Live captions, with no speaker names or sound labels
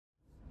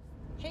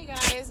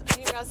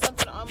got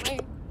something on my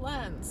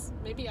lens.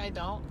 Maybe I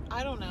don't.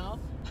 I don't know.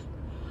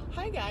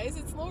 Hi guys,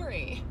 it's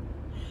Lori.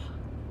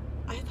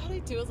 I thought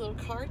I'd do a little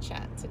car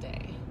chat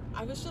today.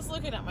 I was just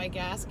looking at my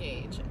gas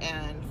gauge,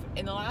 and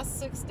in the last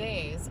 6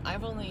 days,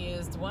 I've only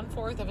used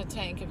 1/4 of a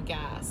tank of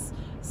gas.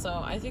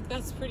 So I think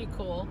that's pretty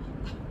cool.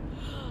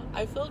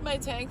 I filled my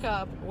tank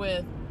up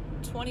with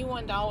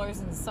 $21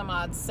 and some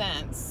odd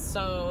cents.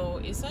 So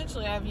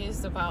essentially I've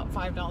used about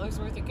 $5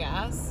 worth of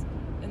gas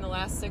in the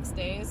last 6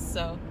 days.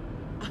 So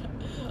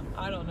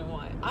I don't know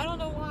why. I don't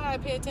know why I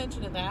pay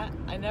attention to that.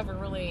 I never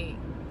really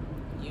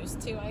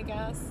used to, I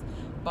guess.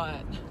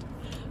 But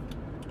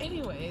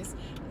anyways,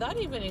 that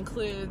even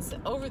includes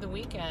over the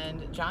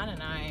weekend, John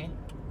and I,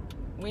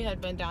 we had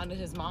been down to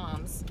his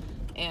mom's,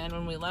 and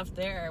when we left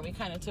there, we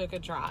kind of took a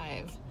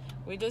drive.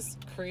 We just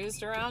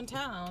cruised around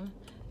town,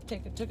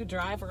 took a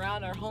drive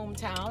around our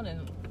hometown,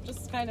 and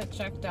just kind of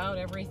checked out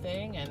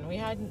everything. And we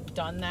hadn't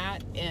done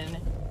that in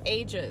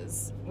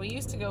ages. We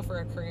used to go for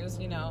a cruise,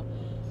 you know,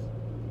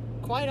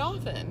 quite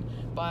often,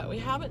 but we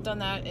haven't done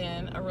that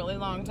in a really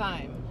long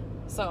time.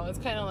 So it's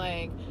kind of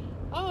like,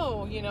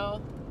 oh, you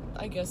know,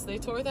 I guess they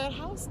tore that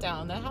house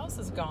down. That house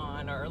is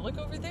gone. Or look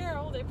over there.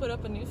 Oh, they put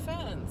up a new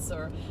fence.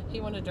 Or he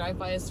wanted to drive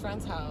by his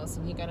friend's house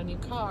and he got a new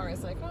car.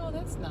 It's like, oh,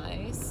 that's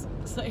nice.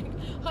 It's like,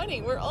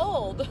 honey, we're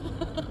old.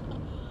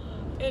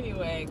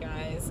 Anyway,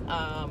 guys,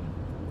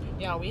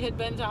 yeah, we had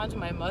been down to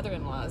my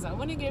mother-in-law's. I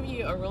want to give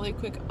you a really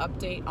quick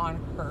update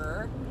on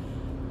her,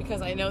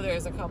 because I know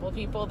there's a couple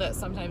people that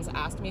sometimes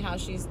ask me how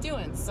she's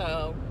doing.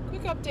 So,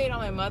 quick update on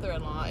my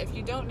mother-in-law. If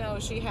you don't know,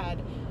 she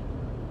had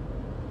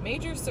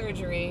major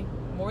surgery,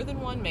 more than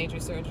one major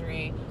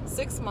surgery,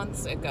 6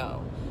 months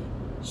ago.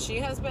 She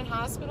has been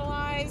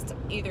hospitalized,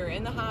 either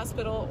in the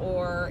hospital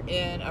or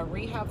in a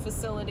rehab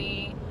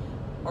facility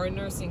or a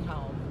nursing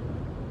home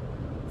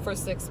for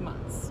 6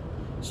 months.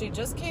 She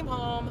just came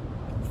home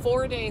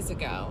 4 days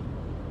ago.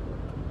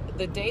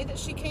 The day that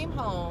she came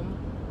home,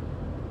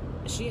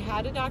 she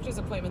had a doctor's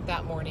appointment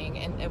that morning,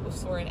 and it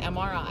was for an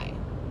MRI.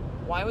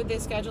 Why would they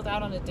schedule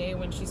that on a day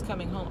when she's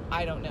coming home?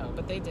 I don't know,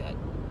 but they did.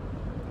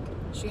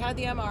 She had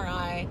the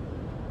MRI,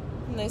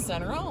 and they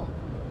sent her home.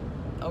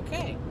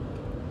 Okay.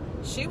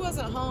 She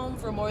wasn't home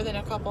for more than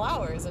a couple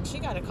hours, and she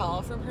got a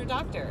call from her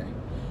doctor.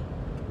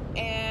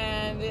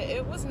 And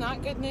it was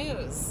not good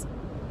news.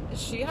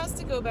 She has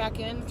to go back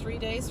in 3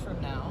 days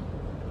from now,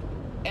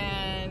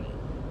 and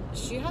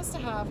she has to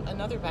have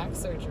another back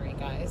surgery,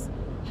 guys.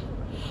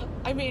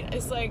 I mean,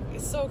 it's like,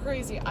 it's so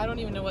crazy. I don't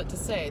even know what to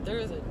say. There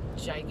is a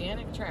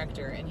gigantic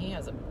tractor, and he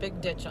has a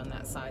big ditch on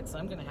that side, so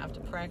I'm going to have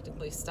to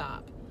practically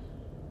stop.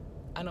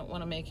 I don't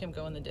want to make him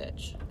go in the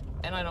ditch,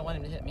 and I don't want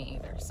him to hit me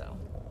either, so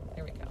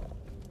here we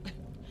go.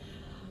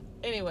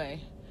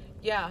 Anyway,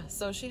 yeah,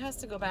 so she has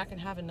to go back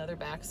and have another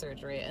back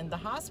surgery, and the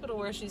hospital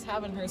where she's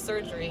having her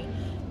surgery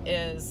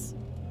is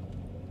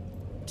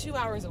 2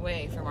 hours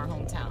away from our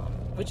hometown,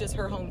 which is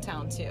her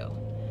hometown too.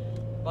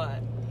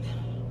 But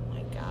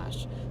my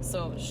gosh,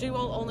 so she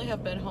will only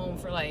have been home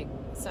for like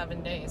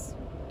 7 days,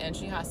 and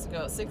she has to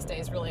go 6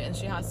 days really, and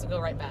she has to go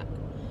right back.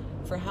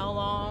 For how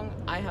long,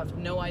 I have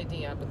no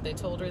idea, but they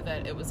told her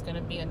that it was going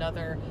to be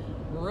another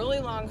really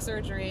long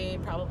surgery,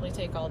 probably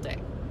take all day.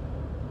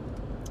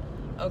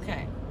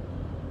 Okay,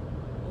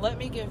 let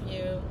me give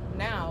you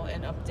now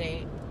an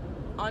update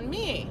on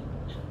me.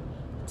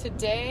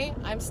 Today,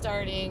 I'm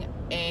starting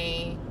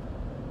a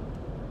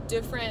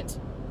different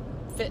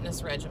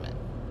fitness regimen.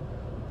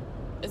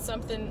 It's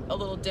something a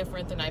little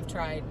different than I've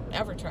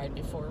ever tried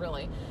before,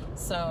 really.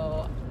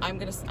 So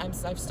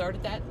I've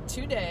started that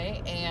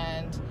today,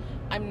 and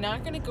I'm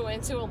not going to go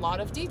into a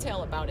lot of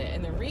detail about it.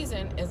 And the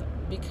reason is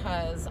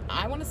because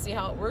I want to see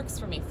how it works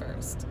for me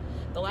first.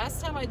 The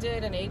last time I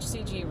did an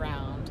HCG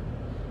round,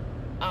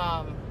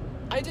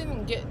 I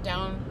didn't get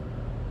down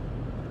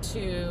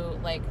to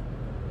like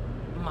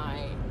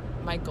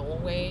my goal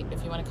weight,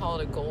 if you want to call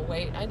it a goal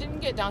weight. I didn't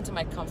get down to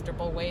my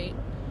comfortable weight,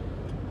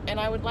 and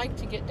I would like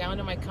to get down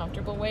to my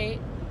comfortable weight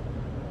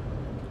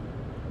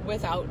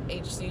without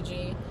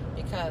HCG,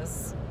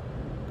 because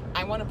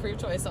I want to prove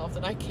to myself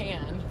that I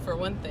can, for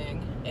one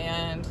thing,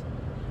 and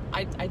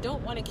I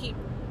don't want to keep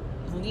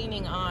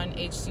leaning on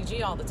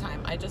HCG all the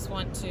time. I just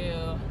want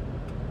to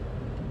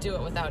do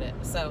it without it.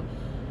 So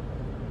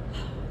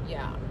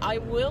yeah, I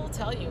will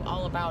tell you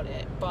all about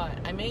it, but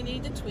I may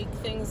need to tweak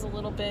things a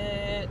little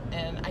bit,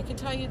 and I can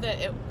tell you that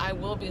I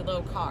will be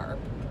low carb.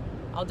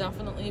 I'll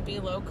definitely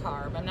be low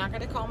carb. I'm not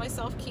going to call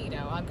myself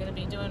keto. I'm going to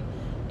be doing,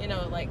 you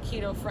know, like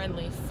keto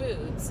friendly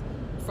foods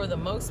for the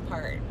most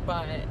part,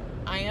 but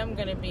I am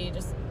going to be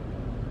just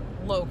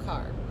low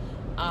carb.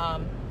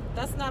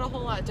 That's not a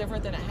whole lot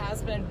different than it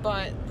has been,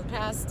 but the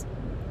past,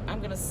 I'm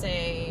going to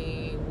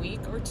say,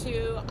 week or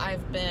two,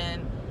 I've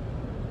been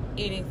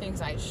eating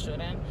things I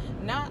shouldn't.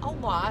 Not a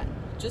lot,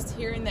 just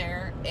here and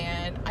there,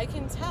 and I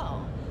can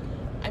tell.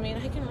 I mean,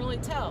 I can really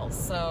tell.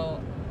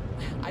 So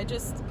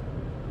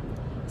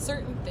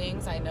certain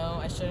things I know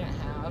I shouldn't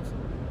have,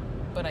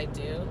 but I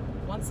do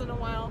once in a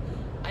while.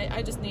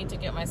 I just need to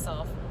get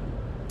myself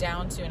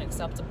down to an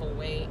acceptable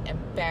weight and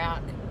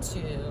back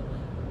to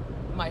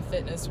my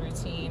fitness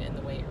routine in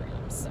the weight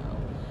room. So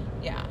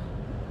yeah,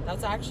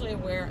 that's actually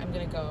where I'm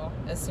gonna go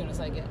as soon as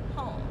I get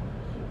home.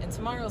 And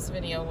tomorrow's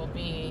video will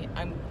be,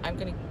 I'm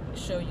gonna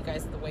show you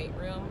guys the weight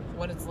room,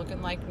 what it's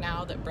looking like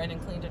now that Brendan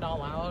cleaned it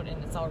all out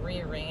and it's all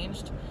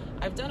rearranged.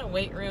 I've done a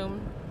weight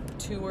room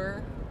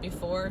tour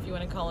before, if you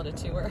want to call it a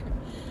tour,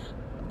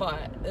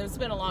 but it's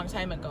been a long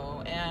time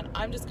ago, and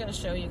I'm just going to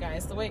show you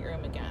guys the weight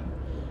room again.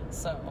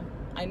 So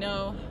I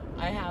know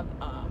I have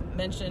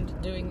mentioned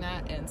doing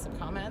that in some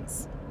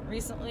comments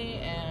recently,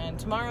 and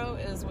tomorrow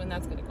is when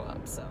that's going to go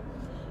up. So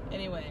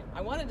anyway,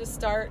 I wanted to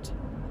start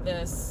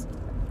this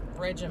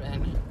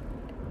regimen.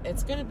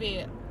 It's going to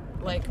be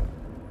like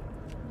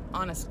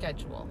on a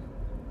schedule.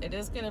 It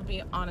is going to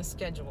be on a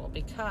schedule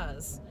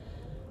because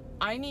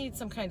I need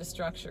some kind of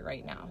structure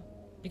right now,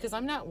 because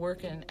I'm not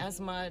working as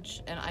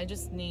much and I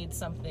just need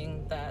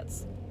something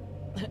that's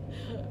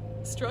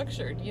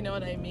structured, you know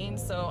what I mean?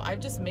 So I've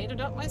just made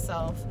it up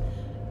myself,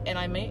 and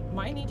I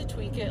might need to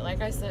tweak it,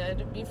 like I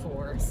said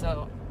before.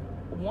 So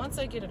once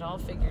I get it all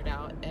figured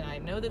out and I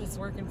know that it's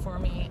working for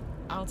me,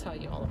 I'll tell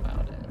you all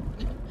about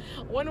it.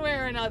 One way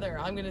or another,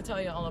 I'm going to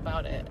tell you all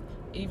about it,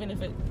 even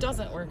if it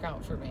doesn't work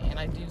out for me and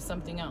I do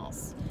something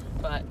else.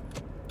 But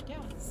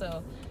yeah,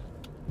 so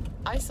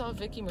I saw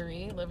Vicky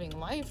Marie Living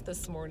Life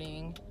this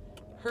morning.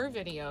 Her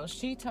video,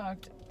 she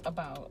talked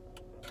about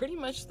pretty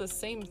much the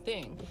same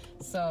thing.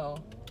 So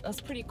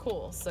that's pretty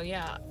cool. So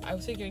yeah, I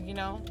figured, you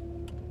know,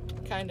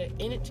 kind of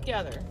in it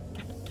together.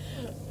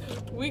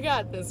 We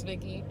got this,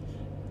 Vicky.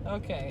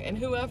 Okay, and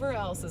whoever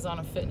else is on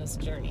a fitness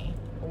journey,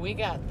 we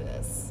got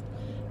this.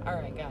 All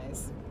right,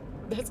 guys,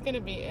 that's gonna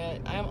be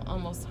it. I'm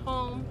almost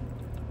home,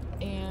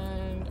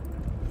 and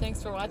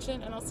thanks for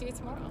watching, and I'll see you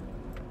tomorrow.